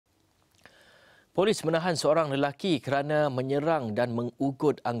Polis menahan seorang lelaki kerana menyerang dan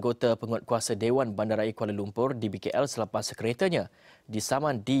mengugut anggota penguat kuasa Dewan Bandaraya Kuala Lumpur DBKL selepas keretanya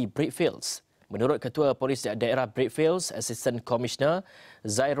disaman di Brickfields. Menurut Ketua Polis Daerah Brickfields, Asisten Komisioner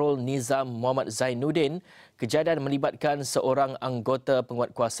Zairulnizam Mohd Zainuddin, kejadian melibatkan seorang anggota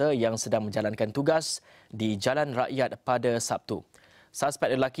penguat kuasa yang sedang menjalankan tugas di Jalan Rakyat pada Sabtu.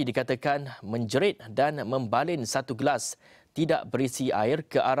 Suspek lelaki dikatakan menjerit dan membalin satu gelas tidak berisi air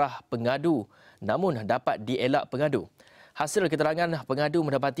ke arah pengadu namun dapat dielak pengadu. Hasil keterangan pengadu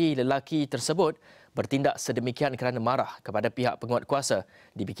mendapati lelaki tersebut bertindak sedemikian kerana marah kepada pihak penguat kuasa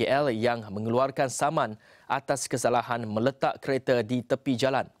DBKL yang mengeluarkan saman atas kesalahan meletak kereta di tepi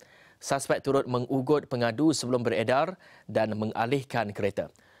jalan. Suspek turut mengugut pengadu sebelum beredar dan mengalihkan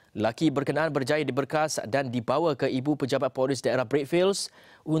kereta. Lelaki berkenaan berjaya diberkas dan dibawa ke Ibu Pejabat Polis Daerah Brickfields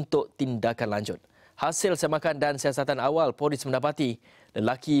untuk tindakan lanjut. Hasil semakan dan siasatan awal, polis mendapati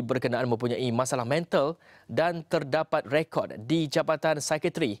lelaki berkenaan mempunyai masalah mental dan terdapat rekod di Jabatan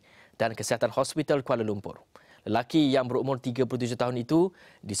Psikiatri dan Kesihatan Hospital Kuala Lumpur. Lelaki yang berumur 37 tahun itu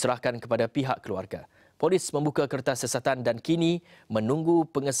diserahkan kepada pihak keluarga. Polis membuka kertas siasatan dan kini menunggu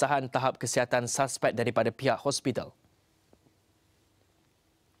pengesahan tahap kesihatan suspek daripada pihak hospital.